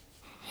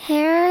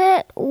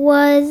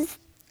was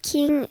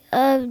king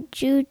of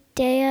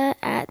Judea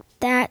at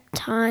that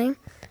time,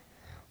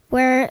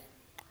 where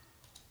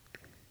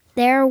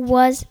there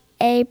was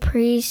a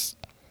priest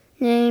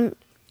named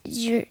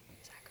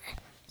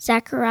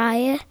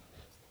Zechariah.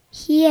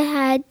 He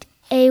had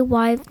a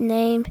wife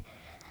named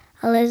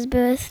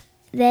Elizabeth.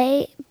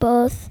 They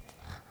both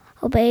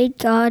obeyed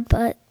God,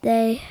 but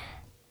they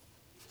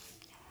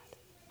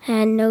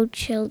had no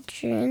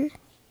children.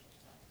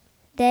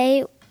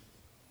 They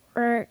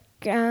were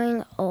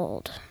growing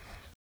old.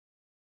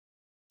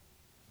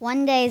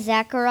 One day,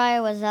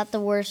 Zechariah was at the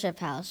worship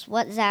house.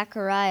 What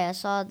Zechariah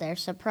saw there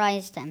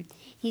surprised him.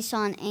 He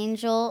saw an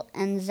angel,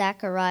 and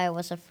Zechariah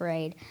was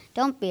afraid.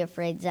 "Don't be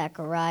afraid,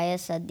 Zechariah,"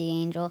 said the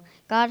angel.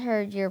 "God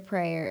heard your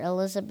prayer.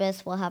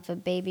 Elizabeth will have a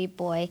baby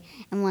boy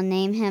and will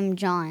name him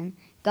John.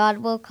 God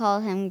will call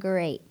him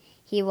Great.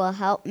 He will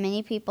help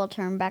many people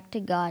turn back to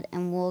God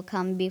and will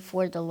come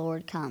before the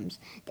Lord comes."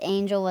 The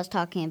angel was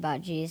talking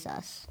about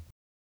Jesus.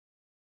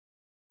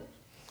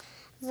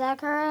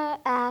 Zechariah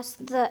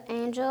asked the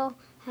angel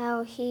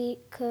how he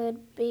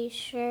could be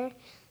sure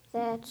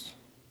that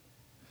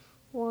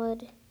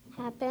would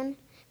happen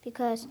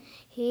because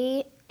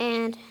he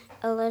and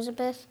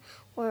Elizabeth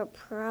were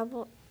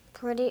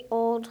pretty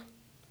old.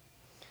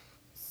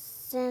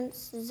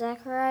 Since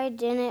Zechariah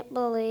didn't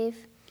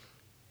believe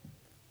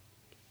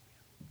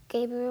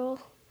Gabriel,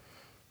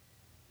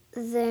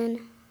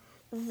 then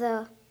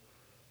the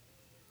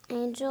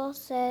angel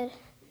said,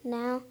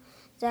 "Now,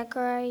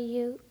 Zechariah,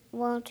 you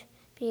won't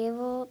be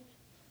able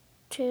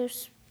to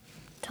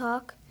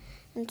talk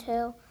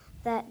until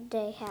that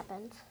day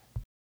happens."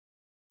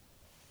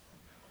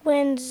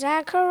 When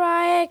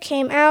Zechariah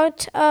came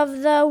out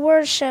of the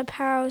worship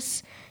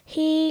house,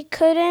 he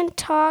couldn't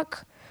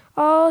talk.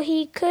 All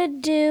he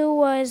could do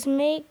was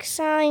make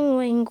sign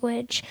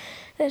language.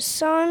 The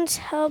songs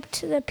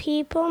helped the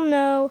people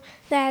know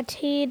that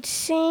he'd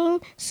seen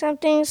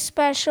something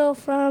special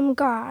from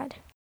God.